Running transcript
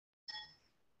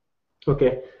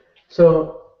Okay,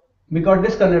 so we got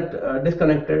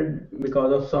disconnected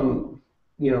because of some,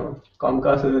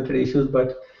 Comcast related issues,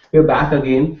 but we're back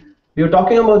again. We were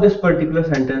talking about this particular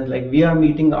sentence, like we are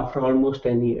meeting after almost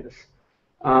 10 years.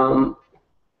 Um,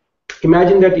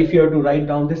 Imagine that if you are to write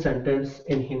down this sentence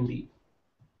in Hindi,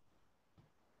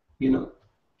 you know,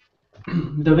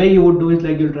 the way you would do is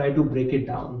like you'll try to break it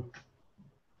down,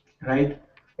 right?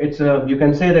 You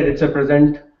can say that it's a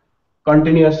present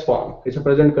continuous form. It's a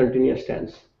present continuous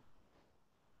tense,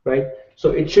 right? So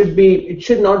it should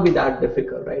not be that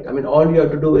difficult, right? I mean, all you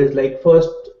have to do is like first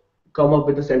come up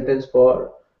with a sentence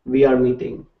for we are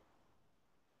meeting,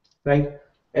 right?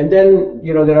 And then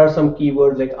there are some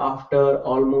keywords like after,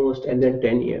 almost, and then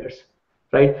 10 years,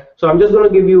 right? So I'm just going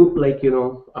to give you like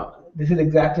this is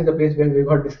exactly the place where we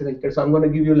got disconnected. So I'm going to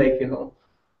give you like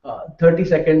 30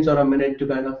 seconds or a minute to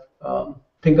kind of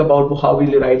think about how will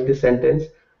you write this sentence,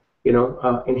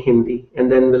 in Hindi, and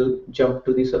then we'll jump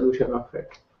to the solution of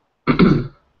it.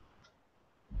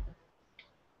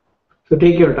 So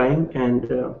take your time, and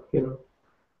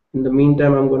in the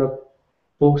meantime, I'm gonna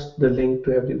post the link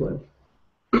to everyone.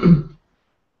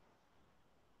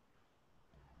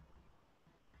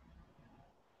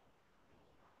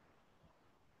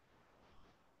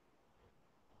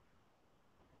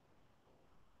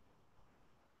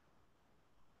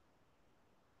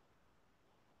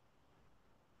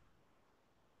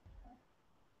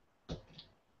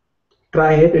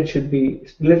 Try it. It should be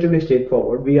relatively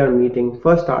straightforward. We are meeting.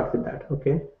 First, start with that.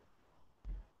 Okay.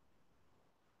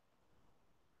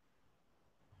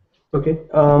 Okay.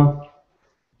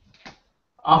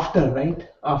 After, right?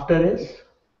 After is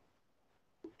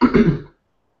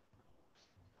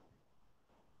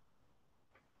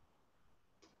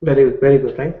very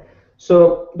good, right?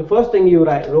 So the first thing you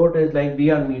wrote is like we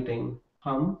are meeting.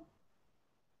 हम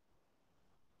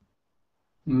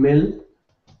मिल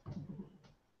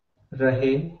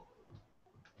रहे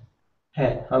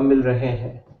हैं. हम मिल रहे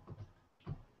हैं.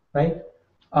 Right?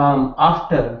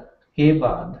 After के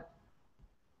बाद.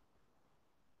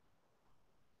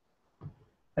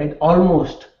 Right?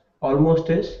 Almost. Almost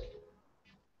is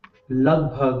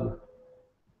लगभग.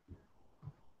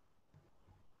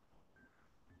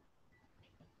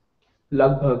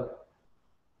 लगभग.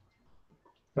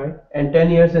 Right? And 10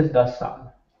 years is 10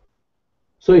 साल.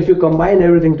 So if you combine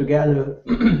everything together,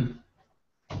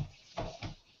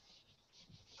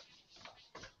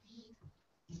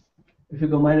 if you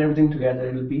combine everything together,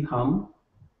 it will be हम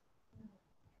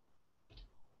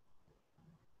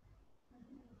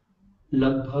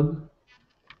लगभग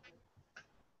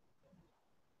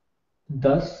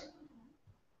 10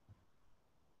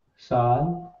 साल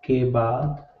के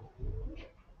बाद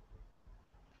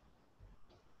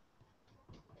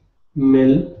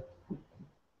मिल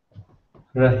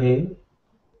रहे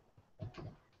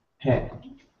हैं.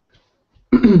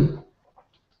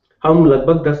 हम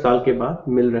लगभग 10 साल के बाद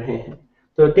मिल रहे हैं.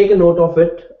 So take a note of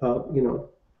it,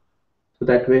 so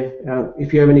that way,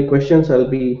 if you have any questions, I'll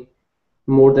be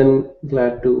more than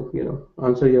glad to,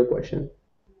 answer your question.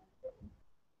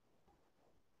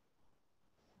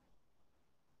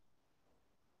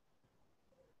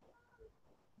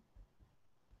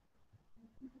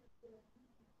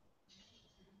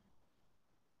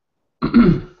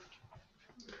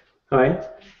 All right.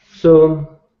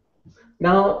 So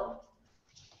now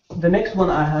the next one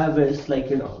I have is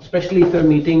like, especially if you're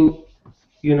meeting,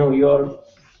 your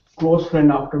close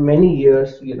friend after many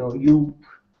years, you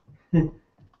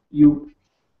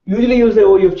usually you say,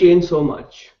 oh, you've changed so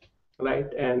much, right?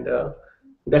 And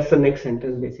that's the next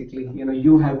sentence basically.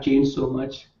 You have changed so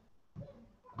much.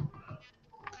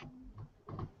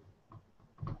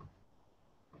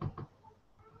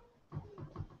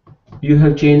 You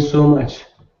have changed so much,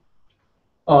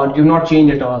 or you've not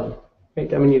changed at all,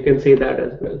 right? I mean, you can say that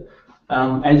as well.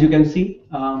 As you can see,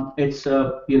 it's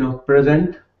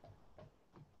present,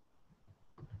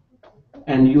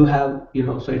 and you have,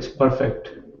 so it's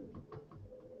perfect,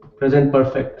 present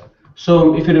perfect.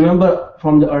 So if you remember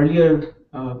from the earlier,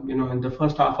 in the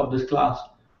first half of this class,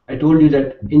 I told you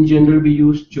that in general we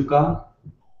use chuka,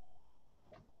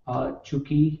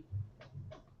 chuki,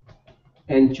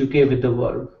 and chuke with the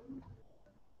verb,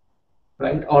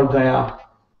 right? Or gaya,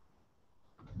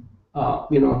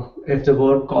 if the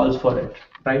verb calls for it,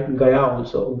 right? Gaya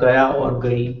also, gaya or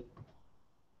gai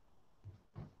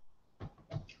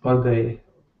or gaye,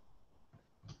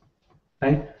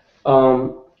 right?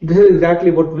 This is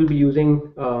exactly what we'll be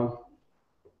using.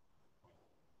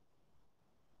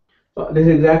 This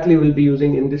is exactly we'll be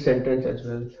using in this sentence as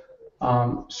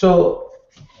well. So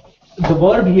the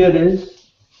verb here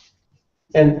is,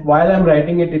 and while I'm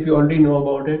writing it, if you already know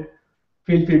about it,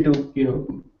 feel free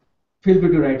to feel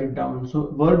free to write it down.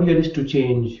 So verb here is to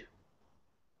change,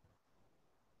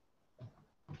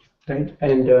 right?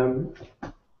 And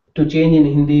to change in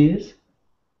Hindi is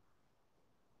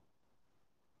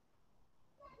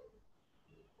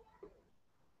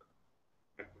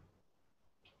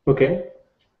okay.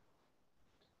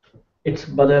 It's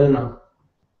badalna,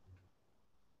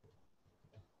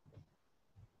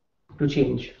 to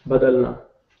change, badalna,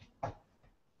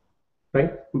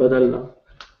 right? Badalna.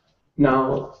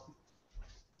 Now,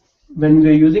 when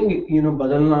we're using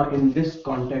badalna in this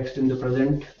context in the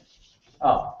present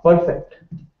perfect,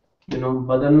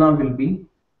 badalna will be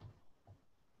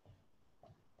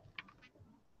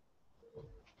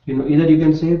either you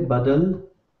can say badal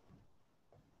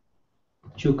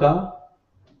chuka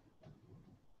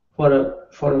for a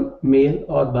male,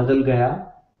 or badal gaya,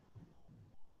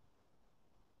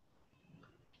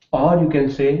 or you can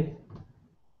say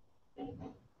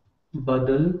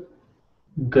badal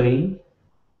gayi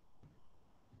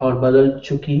or badal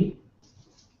chuki,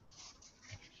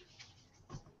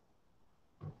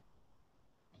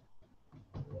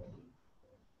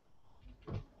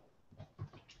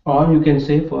 or you can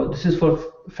say, for this is for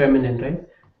feminine, right?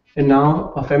 And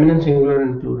now a feminine singular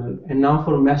and plural, and now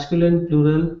for masculine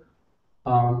plural,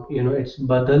 it's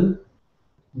badal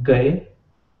gaye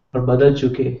or badal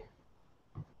chuke,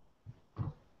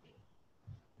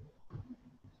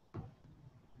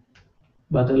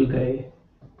 badal gaye,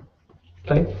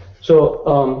 right?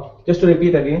 So just to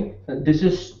repeat again, this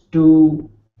is to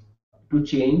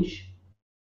change,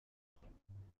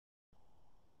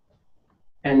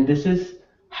 and this is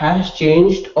has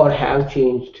changed or have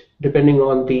changed depending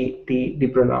on the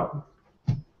pronoun,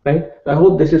 right? I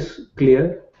hope this is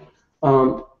clear.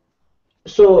 um,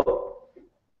 so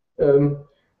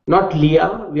not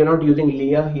Leah, we are not using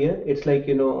Leah here. It's like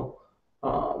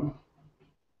um,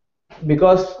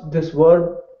 because this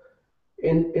word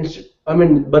in I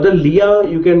mean badal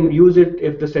liya, you can use it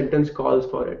if the sentence calls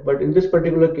for it, but in this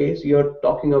particular case you're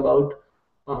talking about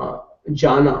uh,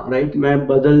 jana, right? मैं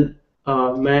बदल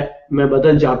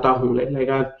जाता हूँ, like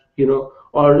I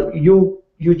or you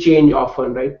change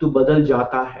often, right? तू बदल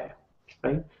जाता है,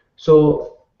 right?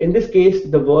 So in this case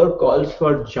the verb calls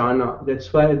for jana,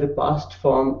 that's why the past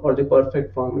form or the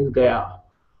perfect form is gaya,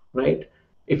 right?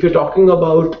 If you're talking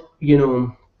about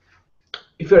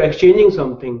if you're exchanging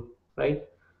something, right?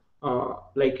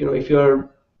 Like if you're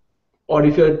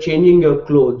changing your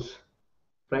clothes,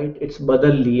 right? It's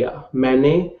badal liya,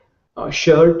 मैंने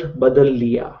shirt badal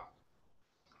liya,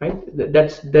 right?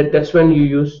 That's when you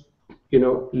use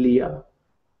liya.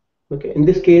 Okay, in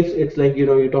this case it's like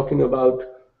you're talking about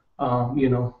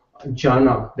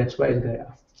jana, that's why it's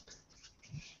gaya.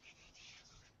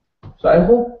 So I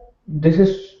hope this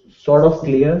is sort of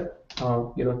clear.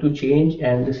 To change,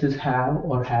 and this is have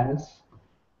or has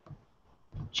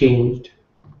changed,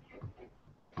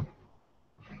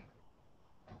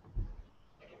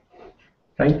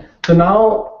 right? So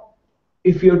now,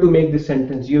 if you have to make this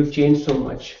sentence, you've changed so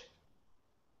much.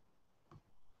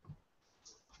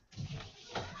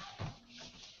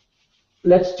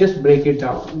 Let's just break it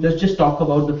down. Let's just talk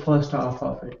about the first half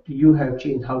of it. You have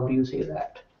changed. How do you say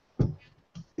that?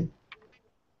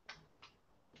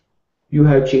 You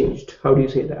have changed. How do you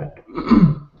say that?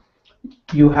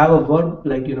 You have a verb,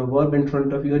 like verb in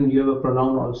front of you, and you have a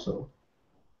pronoun also.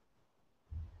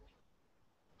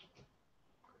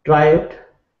 Try it.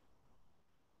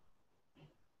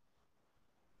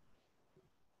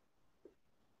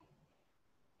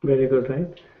 Very good,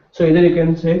 right? So either you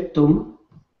can say tum,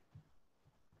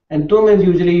 and tum is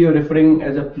usually you're referring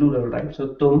as a plural, right?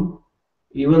 So tum,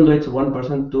 even though it's one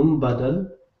person, tum badal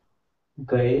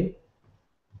gaye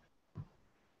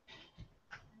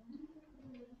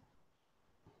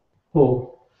हो,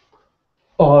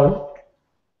 और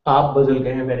आप बदल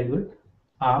गए हैं, very good,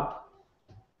 आप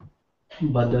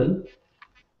बदल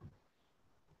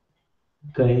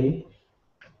गए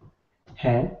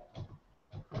हैं,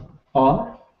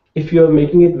 और if you are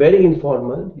making it very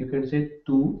informal, you can say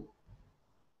तू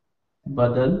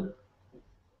बदल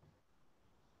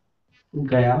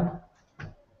गया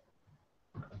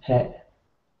है.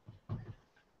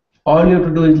 All you have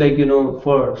to do is like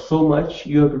for so much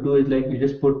you have to do is like you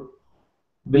just put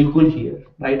bilkul here,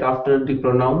 right after the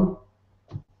pronoun.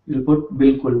 You put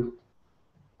bilkul,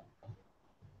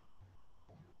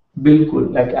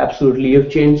 bilkul, like absolutely. You've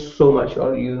changed so much,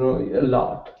 or a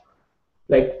lot.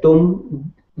 Like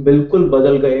तुम बिल्कुल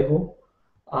बदल गए हो,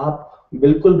 आप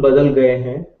बिल्कुल बदल गए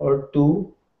हैं, और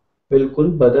तू बिल्कुल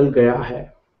बदल गया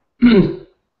है.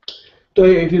 So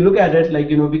if you look at it, like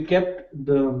we kept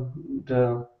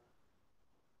the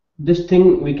this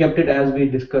thing, we kept it as we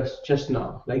discussed just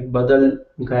now, like badal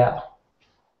gaya,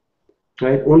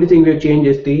 right? Only thing we have changed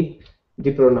is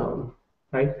the pronoun,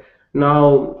 right?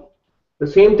 Now the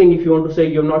same thing if you want to say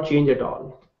you have not changed at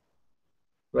all,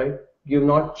 right? You have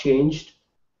not changed.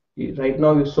 Right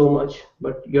now you're so much,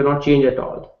 but you're not changed at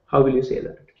all. How will you say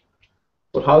that?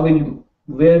 Or how will you,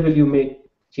 where will you make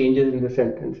changes in the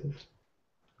sentences?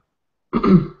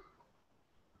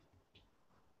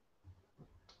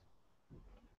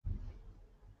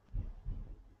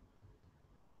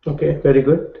 Okay, very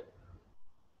good.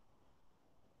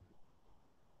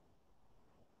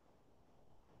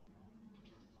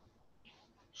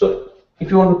 So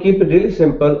if you want to keep it really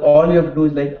simple, all you have to do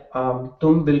is like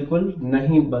तुम बिल्कुल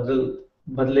नहीं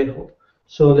बदले हो.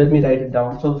 So let me write it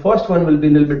down. So the first one will be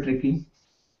a little bit tricky.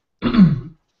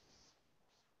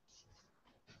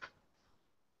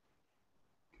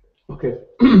 Okay.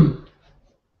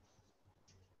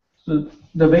 So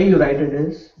the way you write it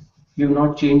is you've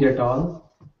not changed at all.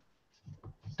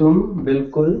 तुम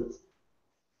बिल्कुल.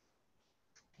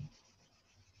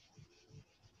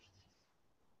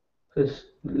 So it's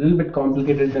a little bit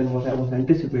complicated than what I was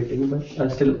anticipating, but I'll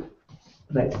still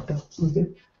write it down. Okay.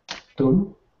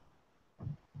 तुम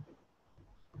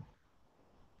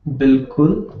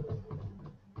बिल्कुल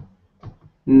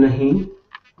नहीं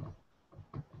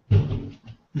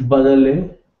बदले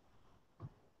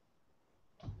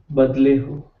बदले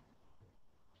हो.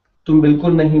 तुम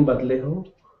बिल्कुल नहीं बदले हो.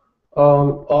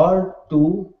 और तू,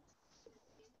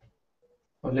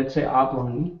 or let's say आप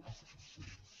only.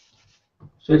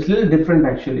 So it's a little different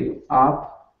actually. आप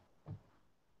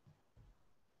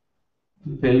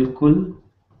बिल्कुल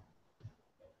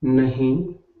नहीं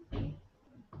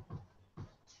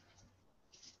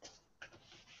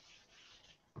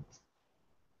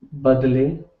बदले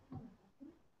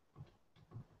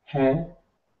हैं.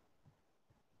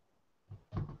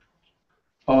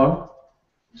 और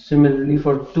similarly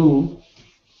for तू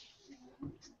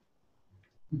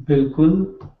बिल्कुल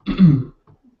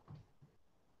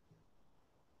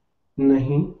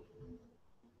नहीं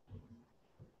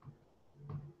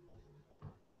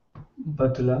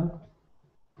बदला.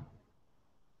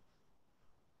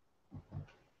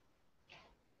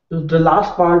 So the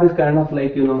last part is kind of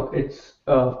like, it's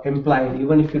implied.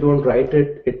 Even if you don't write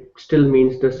it, it still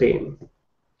means the same.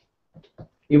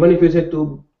 Even if you say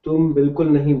तुम बिल्कुल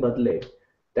नहीं बदले,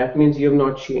 that means you have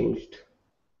not changed.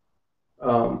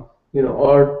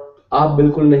 Or आप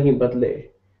बिल्कुल नहीं बदले,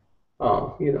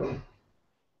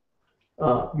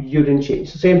 you didn't change.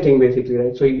 So same thing basically,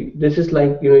 right? So this is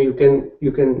like, you can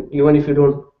even if you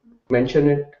don't mention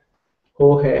it,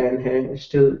 ho hai and hai,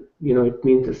 still, it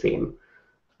means the same.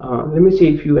 Let me see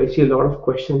if I see a lot of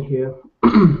question here.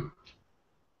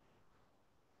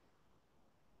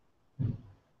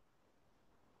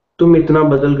 तुम इतना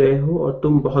बदल गए हो और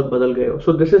तुम बहुत बदल गए हो.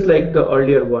 So this is like the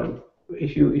earlier one.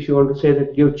 If you want to say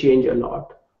that you change a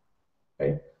lot,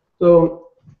 right? So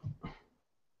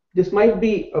this might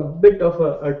be a bit of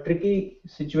a tricky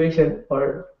situation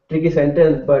or tricky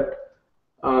sentence, but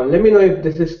let me know if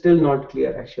this is still not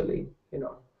clear actually.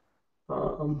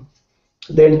 Um,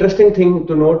 the interesting thing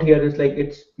to note here is like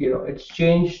it's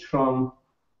changed from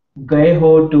gaye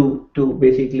ho to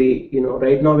basically,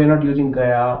 right now we're not using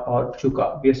gaya or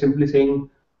chuka. We are simply saying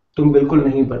tum bilkul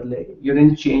nahi badle. You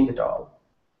didn't change at all.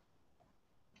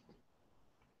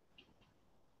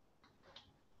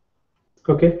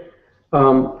 Okay.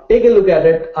 Take a look at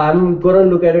it. I'm gonna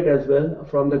look at it as well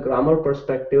from the grammar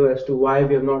perspective as to why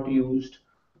we have not used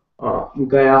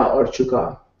gaya or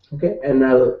chuka. Okay, and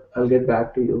I'll get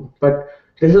back to you. But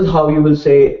this is how you will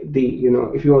say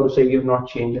if you want to say you have not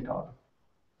changed at all.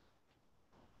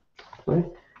 Right.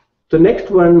 The next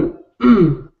one,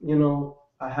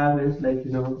 I have is like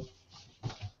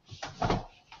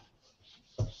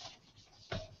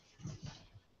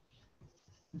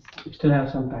we still have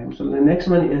some time. So the next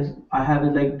one is I have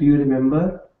is like, do you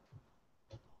remember?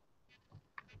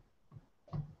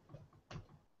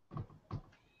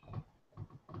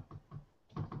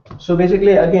 So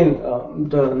basically, again,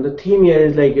 the theme here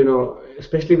is like,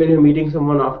 especially when you're meeting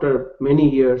someone after many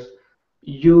years,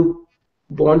 you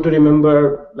want to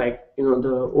remember like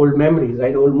the old memories,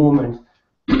 right? Old moments.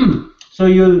 So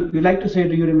you like to say,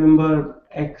 do you remember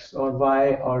X or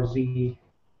Y or Z,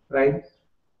 right?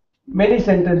 Many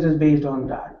sentences based on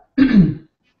that.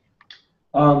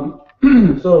 um,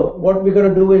 so what we're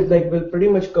gonna do is like we'll pretty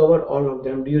much cover all of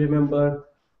them. Do you remember?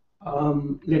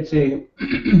 Let's say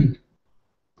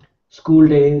school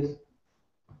days.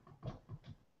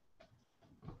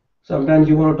 Sometimes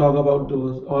you want to talk about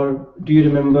those, or do you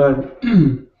remember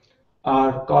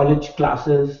our college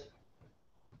classes?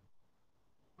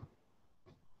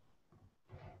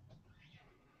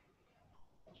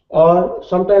 Or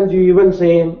sometimes you even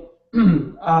say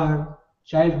our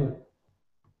childhood.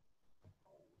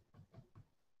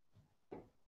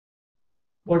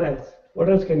 What else? What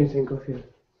else can you think of here?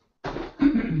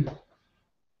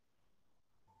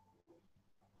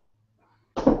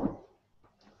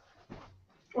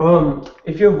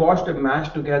 If you've watched a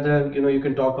match together, you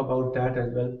can talk about that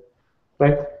as well,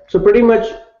 right? So pretty much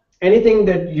anything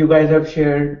that you guys have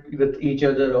shared with each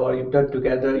other or you've done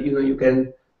together, you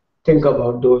can think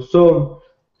about those. So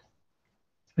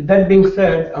with that being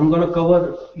said, I'm gonna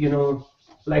cover,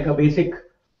 like a basic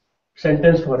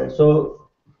sentence for it. So,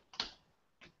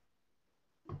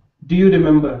 do you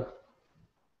remember,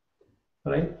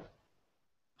 right?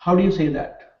 How do you say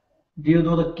that? Do you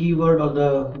know the keyword or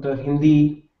the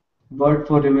Hindi word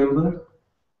for remember?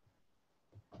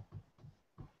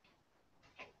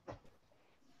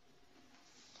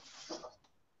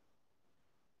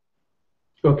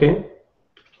 Okay,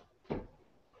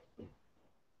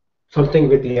 something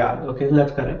with yad. Okay,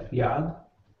 that's correct. Yad.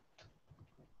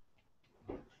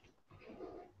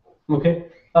 Okay.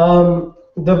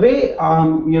 The way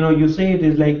you say it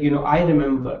is like I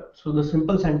remember. So the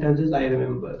simple sentence is I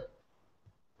remember,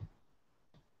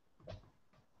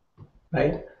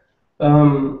 right?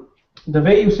 The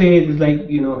way you say it is like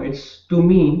it's to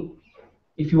me.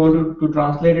 If you want to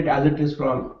translate it as it is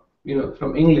from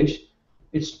from English,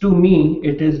 it's to me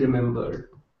it is remembered,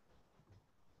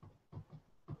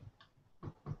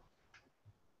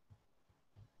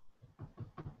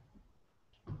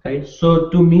 right? So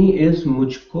to me is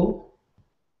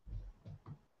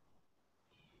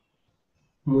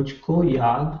मुझको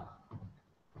याद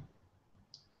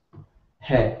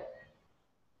है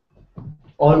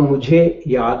और मुझे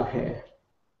याद है,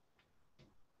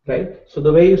 right? So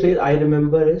the way you say I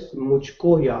remember is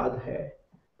मुझको याद है.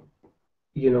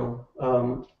 you know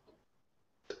um,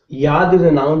 Yaad is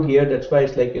a noun here, that's why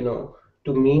it's like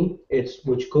to me it's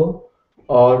मुझको.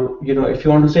 Or if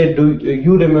you want to say do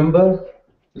you remember,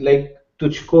 like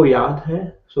तुझको याद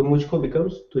है, so मुझको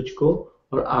becomes तुझको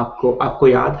और आपको आपको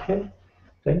याद है,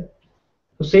 right?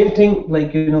 So same thing,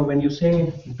 like when you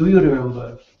say do you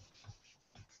remember,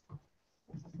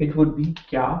 it would be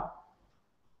क्या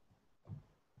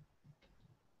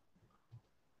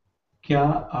क्या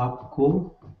आपको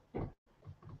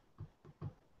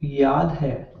याद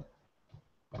है,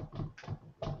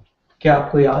 क्या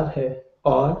आपको याद है.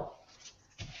 और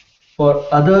for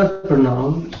other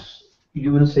pronouns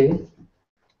you will say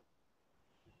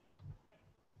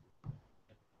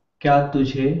क्या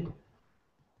तुझे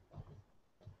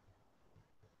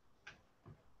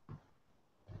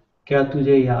क्या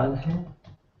तुझे याद है.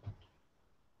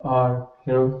 Or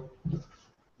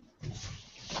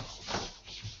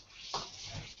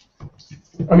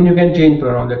I mean you can change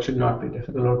pronoun, that should not be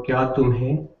difficult. और क्या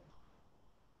तुम्हें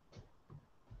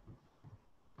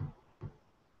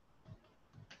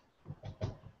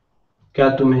क्या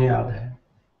तुम्हें याद है.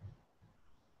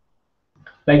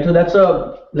 Like, so that's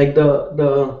a like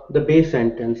the base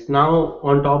sentence. Now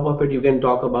on top of it, you can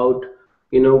talk about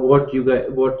what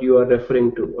you are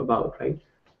referring to about, right?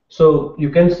 So you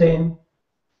can say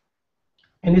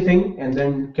anything and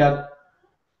then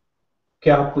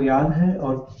क्या आपको याद है.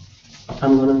 और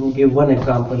I'm gonna give one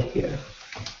example here.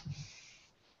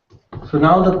 So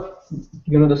now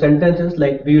the sentence is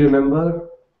like, do you remember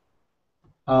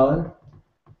our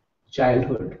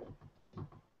childhood?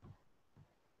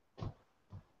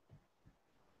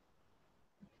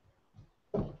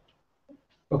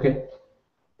 Okay.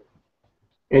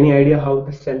 Any idea how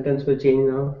the sentence will change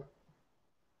now?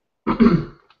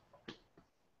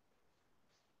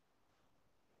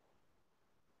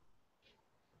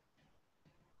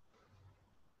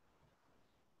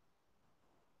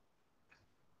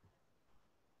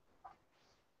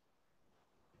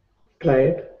 Try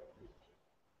it.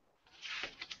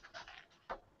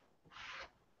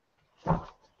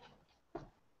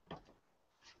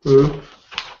 Hmm.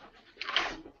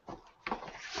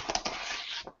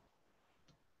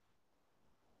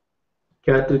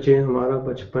 क्या तुझे हमारा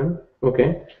बचपन.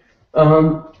 Okay.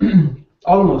 um,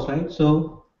 almost right.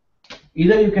 So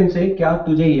either you can say क्या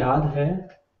तुझे याद है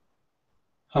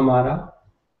हमारा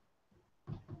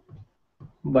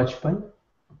बचपन.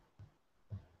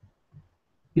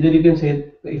 Either you can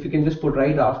say, if you can just put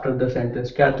right after the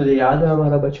sentence क्या तुझे याद है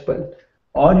हमारा बचपन.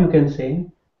 Or you can say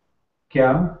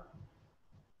क्या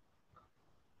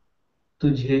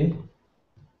तुझे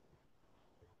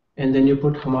and then you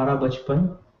put हमारा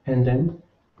बचपन and then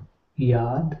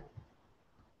याद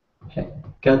है.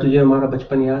 क्या तुझे हमारा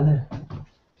बचपन याद है.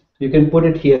 You can put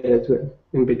it here as well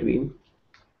in between.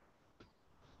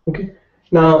 Okay.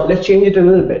 Now let's change it a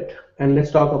little bit and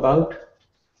let's talk about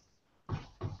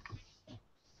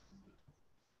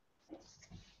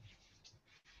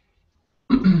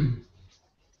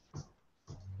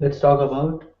Let's talk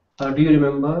about, do you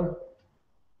remember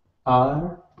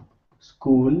our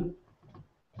school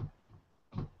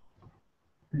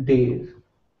days?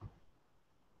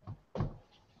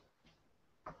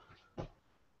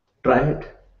 Try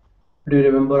it. Do you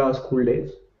remember our school days?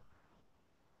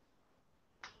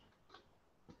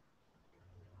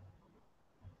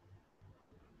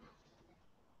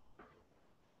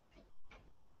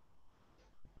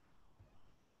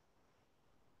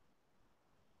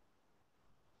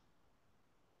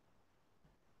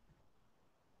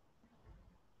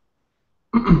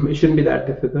 It shouldn't be that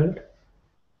difficult.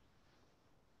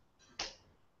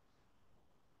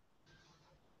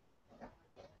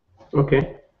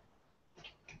 Okay.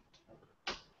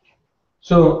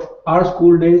 So our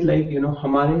school days, like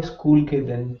हमारे school के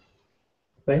दिन,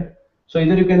 right? So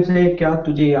either you can say क्या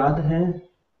तुझे याद है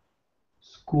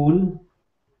school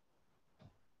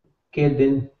के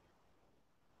दिन,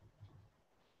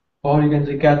 or you can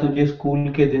say क्या तुझे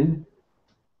school के दिन,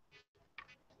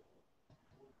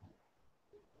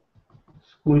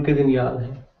 school के दिन याद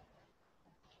है.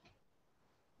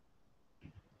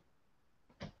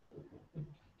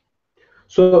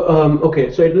 So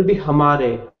okay, so it will be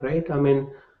हमारे, right? I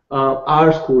mean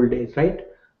our school days, right?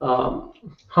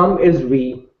 Hum is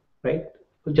we, right?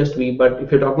 Just we. But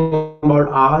if you're talking about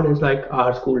our, it's like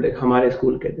our school day, हमारे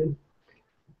school के दिन.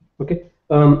 Okay.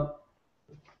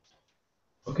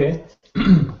 Okay.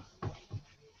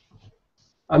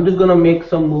 I'm just gonna make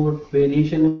some more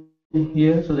variation in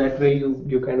here, so that way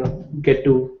you kind of get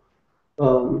to.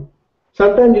 Um,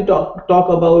 Sometimes you talk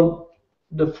about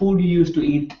the food you used to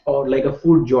eat, or like a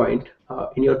food joint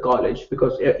in your college,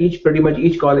 because each pretty much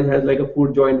each college has like a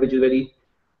food joint which is very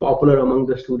popular among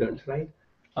the students, right?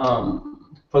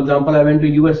 For example, I went to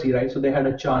USC, right? So they had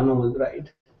a Chanos, right?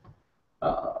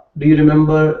 Do you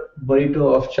remember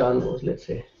burrito of Chanos, let's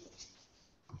say,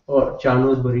 or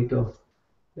Chanos burrito?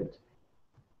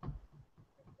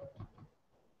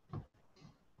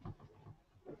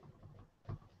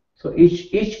 So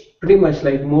each pretty much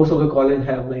like most of the college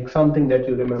have like something that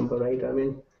you remember, right? I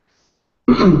mean,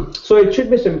 so it should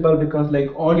be simple, because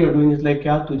like all you're doing is like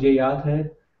क्या तुझे याद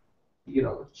है,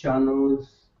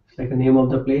 Chanos, it's like the name of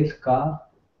the place, का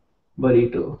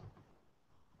burrito,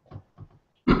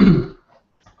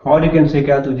 or you can say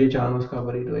क्या तुझे Chanos का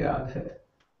burrito याद है,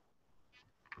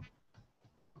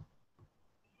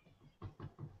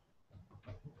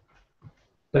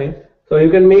 right? So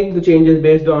you can make the changes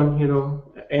based on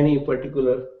any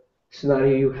particular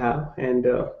scenario you have,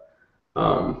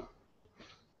 um,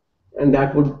 and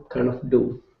that would kind of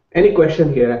do. Any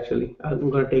question here? Actually, I'm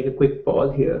going to take a quick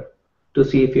pause here to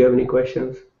see if you have any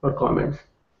questions or comments.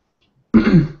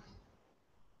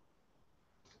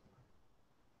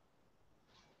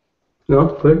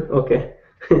 No, good, okay.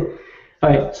 All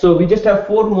right, so we just have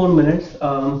 4 more minutes.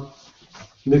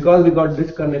 Because we got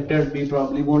disconnected, we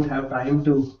probably won't have time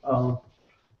to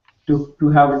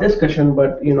have a discussion,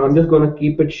 but I'm just going to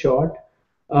keep it short.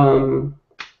 um,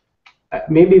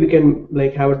 Maybe we can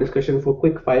like have a discussion for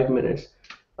quick 5 minutes.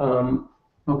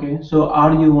 Okay, so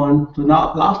are you on to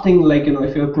now? Last thing, like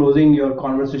if you're closing your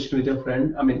conversation with your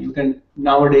friend, I mean, you can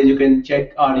nowadays you can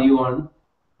check, are you on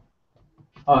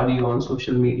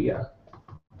social media,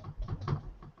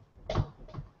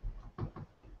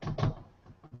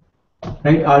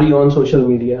 right? Are you on social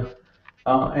media?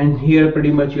 And here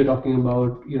pretty much you're talking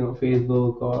about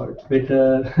Facebook or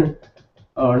Twitter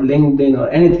or LinkedIn or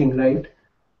anything, right?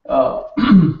 Uh,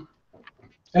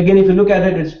 Again, if you look at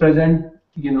it, it's present.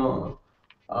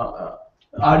 Uh,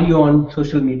 are you on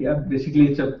social media? Basically,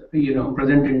 it's a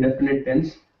present indefinite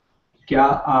tense. क्या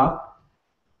आप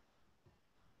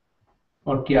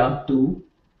और क्या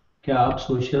आप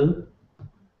social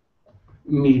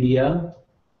media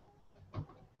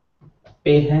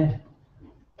पे हैं,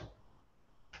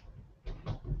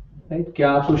 right?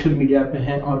 क्या आप social media पे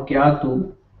हैं, और क्या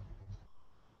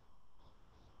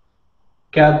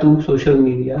तू सोशल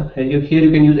मीडिया है? Here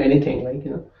you can use anything, like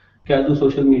क्या तू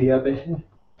सोशल मीडिया पे है,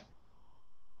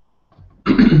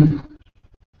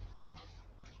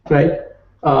 right?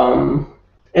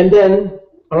 And then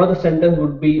another sentence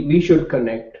would be we should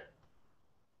connect,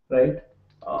 right?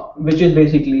 Which is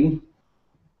basically,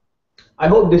 I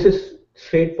hope this is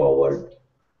straightforward.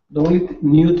 The only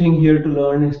new thing here to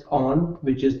learn is on,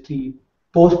 which is the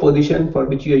post position for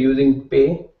which you are using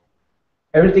pay.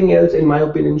 Everything else, in my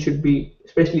opinion, should be,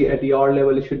 especially at your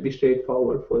level, it should be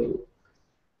straightforward for you.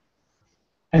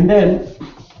 And then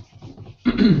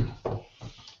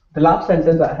the last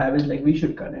sentence I have is like we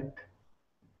should connect,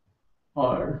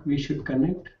 or we should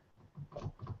connect,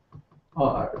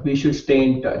 or we should stay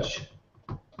in touch,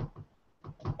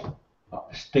 or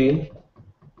stay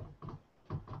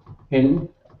in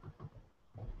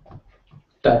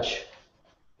touch.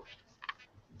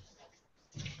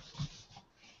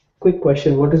 Quick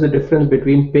question, what is the difference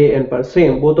between pay and per?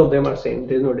 Same, both of them are same,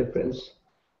 there's no difference.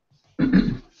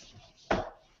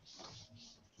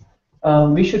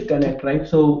 We should connect, right?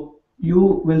 So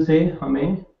you will say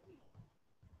हमें,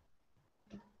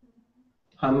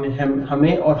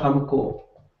 हमें और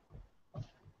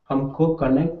हमको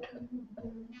connect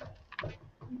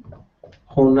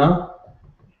होना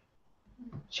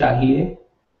चाहिए.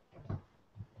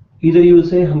 Either you will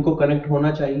say हमको connect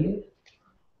होना चाहिए,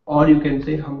 or you can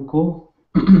say हमको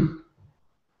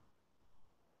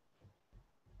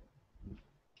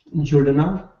जुड़ना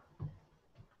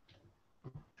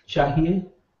चाहिए.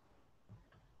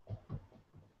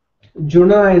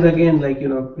 Juna is again, like,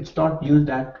 it's not used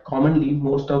that commonly.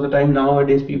 Most of the time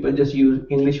nowadays people just use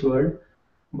English word.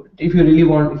 But if you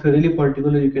really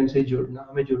particular, you can say jurna.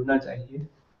 हमें जुड़ना चाहिए.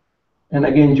 And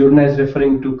again, jurna is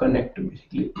referring to connect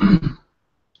basically.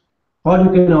 Or you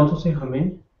can also say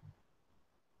हमें,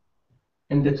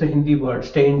 and that's a Hindi word,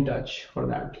 stay in touch for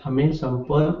that. हमें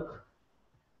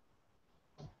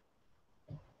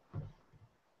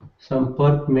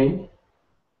संपर्क में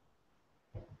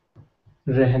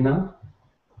रहना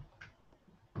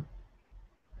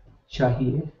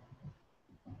चाहिए.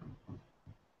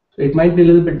 So it might be a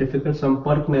little bit difficult.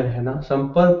 संपर्क में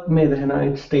रहना,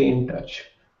 it's stay in touch.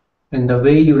 And the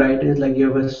way you write it is like you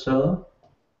have a s,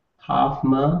 half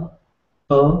ma,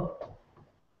 p,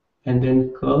 and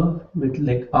then k with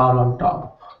like r on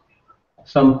top.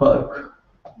 संपर्क,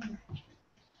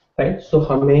 right? So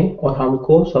हमें और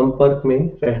हमको संपर्क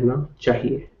में रहना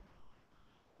चाहिए.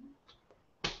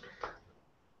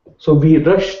 So we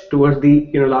rushed towards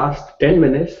the last 10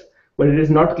 minutes, but it is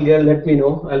not clear. Let me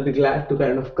know. I'll be glad to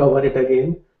kind of cover it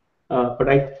again. But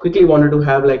I quickly wanted to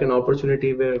have like an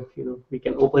opportunity where we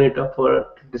can open it up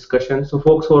for discussion. So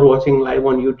folks who are watching live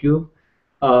on YouTube,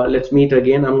 let's meet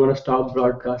again. I'm going to stop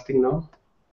broadcasting now.